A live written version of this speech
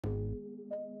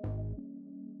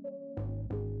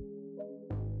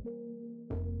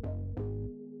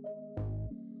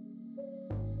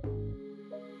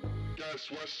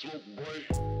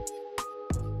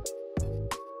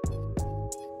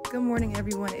Good morning,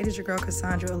 everyone. It is your girl,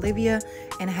 Cassandra Olivia,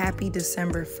 and happy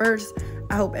December 1st.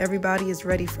 I hope everybody is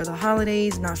ready for the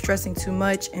holidays, not stressing too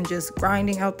much and just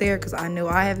grinding out there, because I know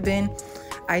I have been.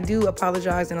 I do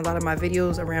apologize in a lot of my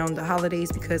videos around the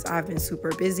holidays because I've been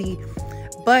super busy.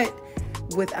 But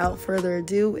without further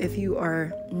ado, if you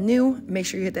are new, make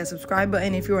sure you hit that subscribe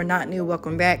button. If you are not new,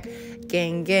 welcome back.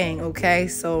 Gang, gang, okay?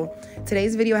 So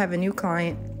today's video, I have a new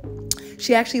client.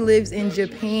 She actually lives in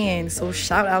Japan, so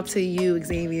shout out to you,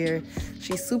 Xavier.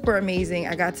 She's super amazing.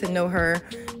 I got to know her.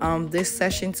 This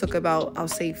session took about, I'll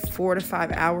say, 4 to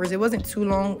 5 hours. It wasn't too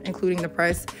long, including the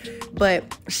press,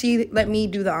 but she let me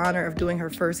do the honor of doing her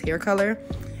first hair color.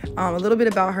 A little bit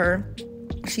about her.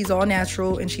 She's all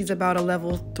natural, and she's about a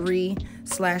level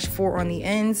 3/4 on the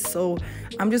ends. So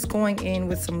I'm just going in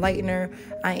with some lightener.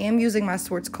 I am using my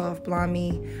Schwarzkopf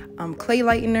Blondie clay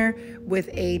lightener with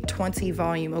a 20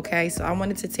 volume, okay? So I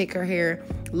wanted to take her hair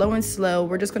low and slow.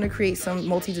 We're just going to create some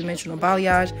multi-dimensional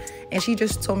balayage. And she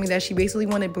just told me that she basically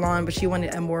wanted blonde, but she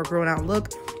wanted a more grown out look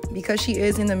because she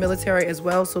is in the military as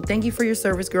well. So thank you for your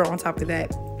service, girl, on top of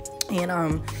that.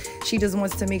 And she just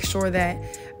wants to make sure that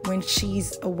when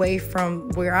she's away from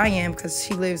where I am, because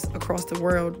she lives across the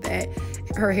world, that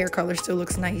her hair color still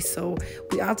looks nice. So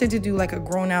we opted to do like a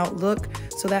grown out look,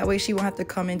 so that way she won't have to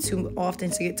come in too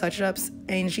often to get touch-ups.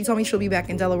 And she told me she'll be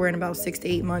back in Delaware in about 6 to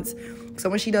 8 months. So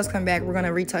when she does come back, we're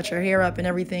gonna retouch her hair up and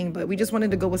everything. But we just wanted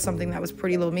to go with something that was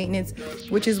pretty low maintenance,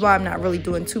 which is why I'm not really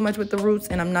doing too much with the roots,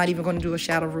 and I'm not even gonna do a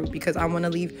shadow root because I wanna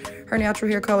leave her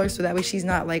natural hair color, so that way she's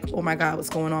not like, oh my God,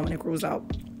 what's going on when it grows out.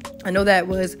 I know that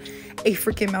was a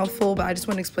freaking mouthful, but I just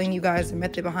want to explain to you guys the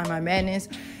method behind my madness.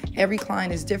 Every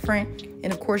client is different.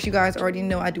 And of course, you guys already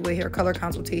know I do a hair color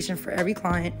consultation for every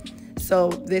client. So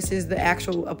this is the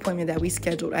actual appointment that we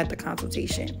scheduled at the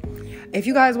consultation. If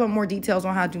you guys want more details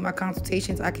on how to do my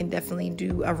consultations, I can definitely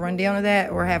do a rundown of that,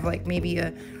 or have like maybe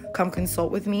a come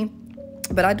consult with me.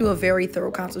 But I do a very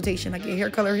thorough consultation. I get hair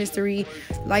color history,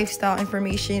 lifestyle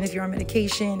information, if you're on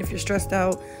medication, if you're stressed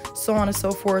out, so on and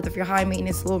so forth, if you're high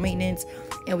maintenance, low maintenance,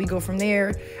 and we go from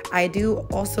there. I do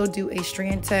also do a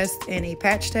strand test and a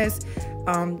patch test.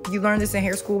 You learn this in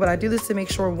hair school, but I do this to make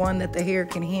sure, one, that the hair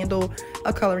can handle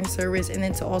a coloring service, and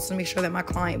then to also make sure that my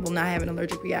client will not have an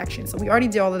allergic reaction. So we already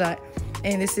did all of that,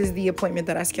 and this is the appointment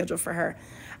that I scheduled for her.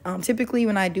 Typically,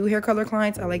 when I do hair color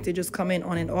clients, I like to just come in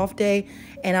on an off day,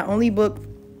 and I only book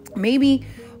maybe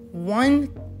 1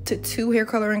 to 2 hair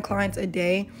coloring clients a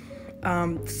day.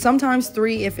 Sometimes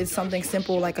 3 if it's something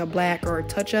simple like a black or a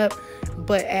touch-up,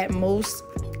 but at most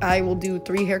I will do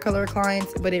 3 hair color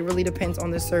clients, but it really depends on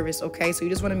the service, okay? So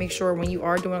you just want to make sure when you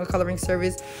are doing a coloring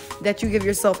service that you give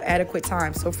yourself adequate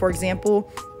time. So for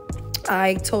example,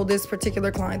 I told this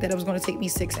particular client that it was going to take me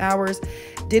 6 hours.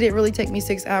 Did it really take me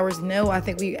 6 hours? No, I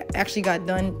think we actually got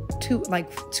done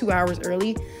 2 hours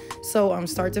early. So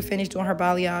start to finish doing her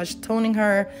balayage, toning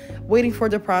her, waiting for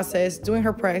the process, doing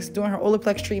her press, doing her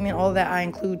Olaplex treatment, all of that I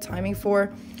include timing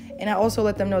for. And I also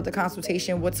let them know at the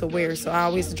consultation what to wear. So I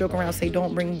always joke around, say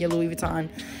don't bring your Louis Vuitton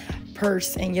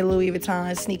purse and your Louis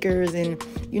Vuitton sneakers and,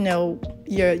 you know,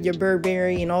 your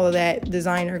Burberry and all of that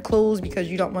designer clothes, because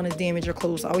you don't want to damage your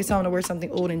clothes. I always tell them to wear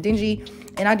something old and dingy,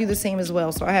 and I do the same as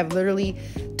well. So I have literally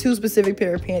 2 specific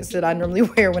pair of pants that I normally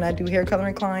wear when I do hair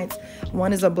coloring clients.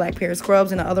 One is a black pair of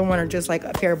scrubs, and the other one are just like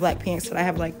a pair of black pants that I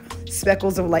have like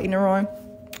speckles of lightener on.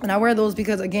 And I wear those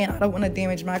because, again, I don't want to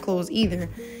damage my clothes either.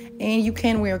 And you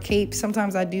can wear a cape.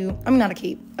 Sometimes I do. I mean, not a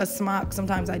cape, a smock.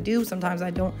 Sometimes I do. Sometimes I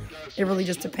don't. It really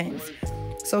just depends.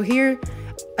 So here,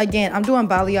 again, I'm doing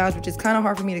balayage, which is kind of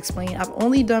hard for me to explain. I've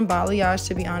only done balayage,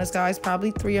 to be honest, guys, probably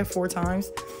 3 or 4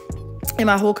 times in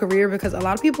my whole career, because a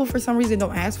lot of people, for some reason,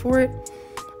 don't ask for it.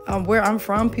 Where I'm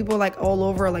from, people like all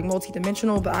over are like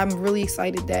multi-dimensional, but I'm really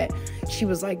excited that she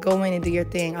was like, go in and do your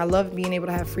thing. I love being able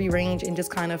to have free range and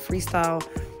just kind of freestyle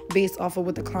based off of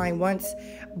what the client wants.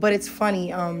 But it's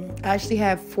funny, I actually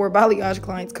have 4 balayage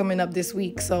clients coming up this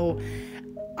week, so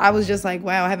I was just like,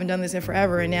 wow, I haven't done this in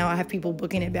forever, and now I have people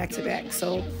booking it back to back.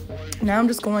 So now I'm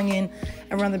just going in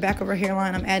around the back of her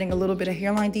hairline. I'm adding a little bit of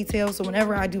hairline detail. So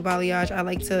whenever I do balayage, I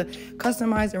like to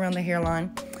customize around the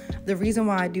hairline. The reason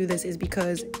why I do this is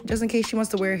because just in case she wants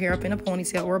to wear her hair up in a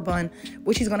ponytail or a bun,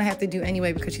 which she's going to have to do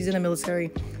anyway because she's in the military,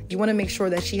 you want to make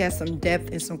sure that she has some depth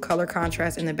and some color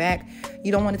contrast in the back.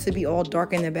 You don't want it to be all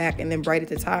dark in the back and then bright at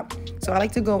the top. So I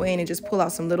like to go in and just pull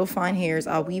out some little fine hairs.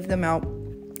 I'll weave them out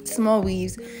small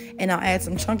weaves, and I'll add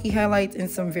some chunky highlights and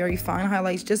some very fine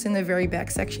highlights just in the very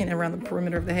back section and around the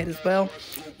perimeter of the head as well.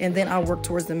 And then I'll work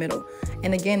towards the middle.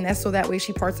 And again, that's so that way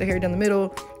she parts her hair down the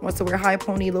middle. Wants to wear high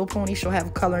pony, low pony, she'll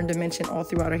have color and dimension all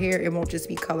throughout her hair. It won't just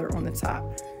be color on the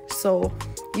top. So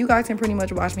you guys can pretty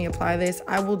much watch me apply this.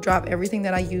 I will drop everything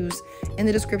that I use in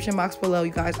the description box below.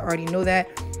 You guys already know that.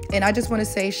 And I just want to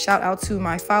say shout out to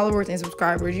my followers and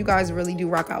subscribers. You guys really do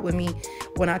rock out with me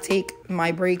when I take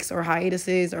my breaks or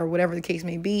hiatuses or whatever the case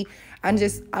may be.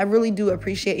 I really do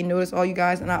appreciate and notice all you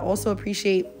guys. And I also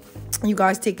appreciate you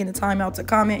guys taking the time out to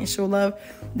comment and show love.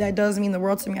 That does mean the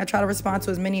world to me. I try to respond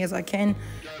to as many as I can,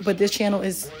 but this channel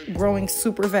is growing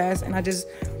super fast and I just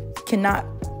cannot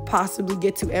possibly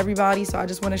get to everybody. So I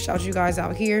just want to shout you guys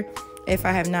out here if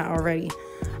I have not already.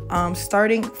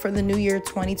 Starting for the new year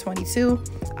 2022,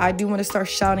 I do want to start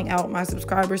shouting out my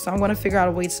subscribers. So I'm going to figure out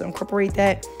a way to incorporate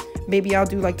that. Maybe I'll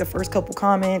do like the first couple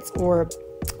comments or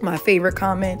my favorite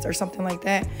comments or something like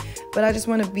that. But I just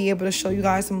want to be able to show you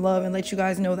guys some love and let you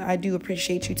guys know that I do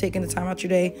appreciate you taking the time out your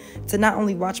day to not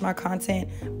only watch my content,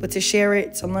 but to share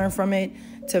it, to learn from it,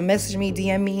 to message me,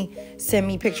 DM me, send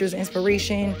me pictures of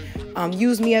inspiration,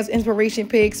 use me as inspiration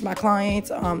pics, my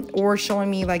clients, or showing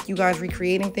me like you guys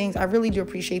recreating things. I really do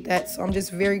appreciate that. So I'm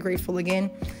just very grateful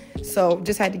again. So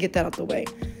just had to get that out the way.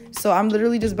 So I'm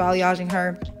literally just balayaging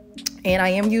her. And I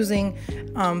am using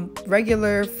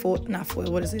regular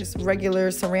regular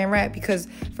saran wrap, because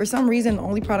for some reason the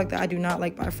only product that I do not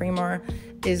like by Framar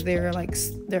is their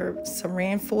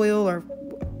saran foil, or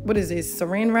what is this,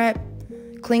 saran wrap,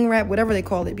 cling wrap, whatever they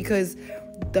call it, because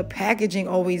the packaging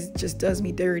always just does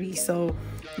me dirty. So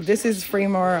this is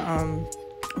Framar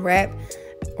wrap,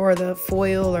 or the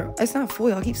foil, or it's not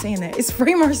foil, I keep saying that, it's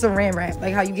Framar saran wrap,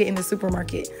 like how you get in the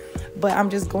supermarket. But I'm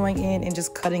just going in and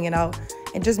just cutting it out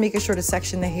and just making sure to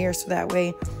section the hair so that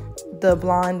way the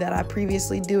blonde that I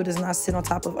previously do does not sit on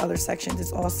top of other sections.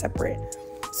 It's all separate.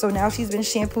 So now she's been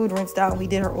shampooed, rinsed out, and we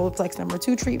did her Olaplex number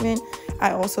 2 treatment.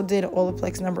 I also did an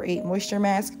Olaplex number 8 moisture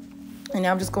mask. And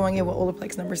now I'm just going in with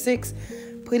Olaplex number 6,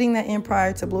 putting that in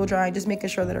prior to blow drying, just making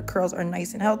sure that her curls are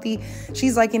nice and healthy.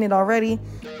 She's liking it already.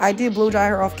 I did blow dry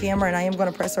her off camera, and I am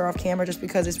going to press her off camera just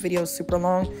because this video is super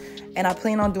long. And I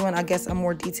plan on doing, I guess, a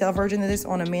more detailed version of this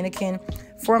on a mannequin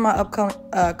for my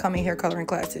upcoming hair coloring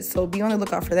classes. So be on the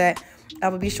lookout for that. I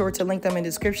will be sure to link them in the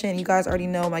description. You guys already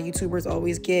know my YouTubers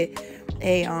always get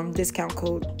a discount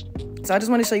code. So I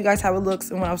just want to show you guys how it looks.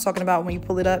 And what I was talking about when you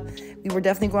pull it up, we were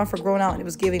definitely going for grown out, and it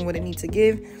was giving what it needs to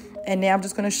give. And now I'm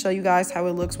just going to show you guys how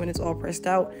it looks when it's all pressed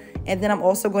out. And then I'm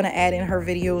also going to add in her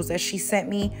videos that she sent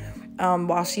me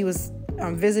while she was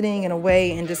visiting and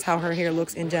away, and just how her hair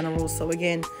looks in general. So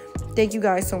again, thank you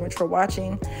guys so much for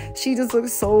watching. She just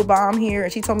looks so bomb here,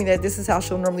 and she told me that this is how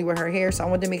she'll normally wear her hair. So I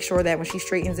wanted to make sure that when she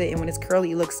straightens it and when it's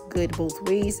curly, it looks good both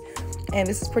ways. And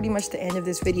this is pretty much the end of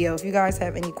this video. If you guys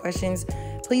have any questions,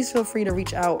 please feel free to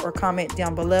reach out or comment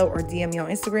down below, or DM me on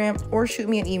Instagram, or shoot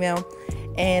me an email.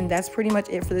 And that's pretty much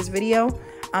it for this video.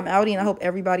 I'm outie, and I hope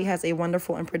everybody has a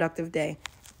wonderful and productive day.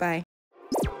 Bye.